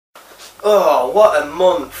Oh, what a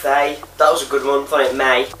month, eh? That was a good month, wasn't it?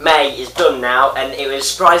 May. May is done now, and it was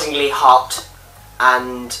surprisingly hot,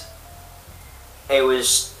 and it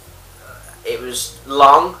was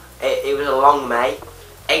long. It was a long May.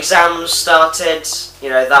 Exams started, you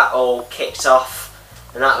know, that all kicked off,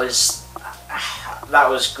 and that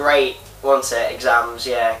was great, wasn't it? Exams,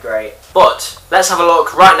 yeah, great. But let's have a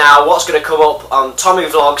look right now. What's going to come up on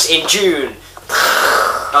TomWhoVlogs in June?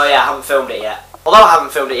 Oh yeah, I haven't filmed it yet. Although I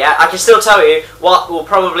haven't filmed it yet, I can still tell you what will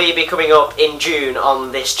probably be coming up in June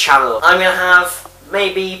on this channel. I'm going to have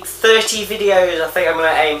maybe 30 videos, I think I'm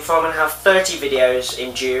going to aim for. I'm going to have 30 videos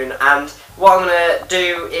in June, and what I'm going to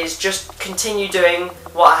do is just continue doing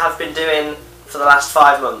what I have been doing for the last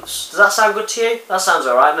 5 months. Does that sound good to you? That sounds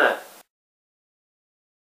alright, doesn't it?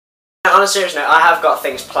 On a serious note, I have got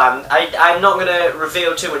things planned. I'm not going to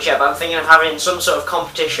reveal too much yet, but I'm thinking of having some sort of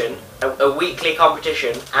competition, a weekly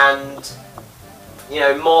competition, and you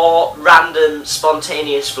know, more random,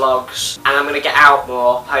 spontaneous vlogs, and I'm going to get out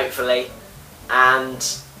more, hopefully,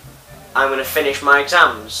 and I'm going to finish my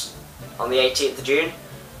exams on the 18th of June,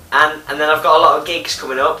 and then I've got a lot of gigs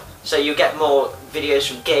coming up, so you'll get more videos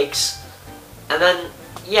from gigs, and then,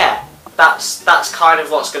 yeah, that's kind of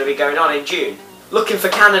what's going to be going on in June. Looking for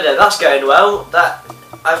Canada, that's going well.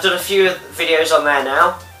 I've done a few videos on there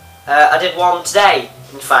now. I did one today,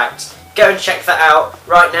 in fact. Go and check that out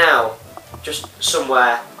right now. Just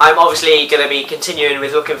somewhere. I'm obviously going to be continuing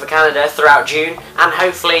with Looking for Canada throughout June, and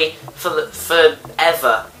hopefully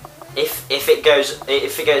forever, if it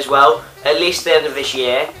goes well, at least the end of this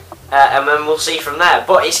year, and then we'll see from there.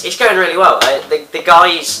 But it's going really well. The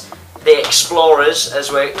guys, the explorers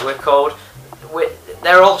as we're called,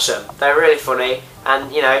 they're awesome. They're really funny,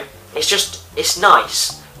 and you know, it's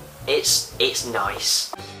nice. It's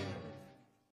nice.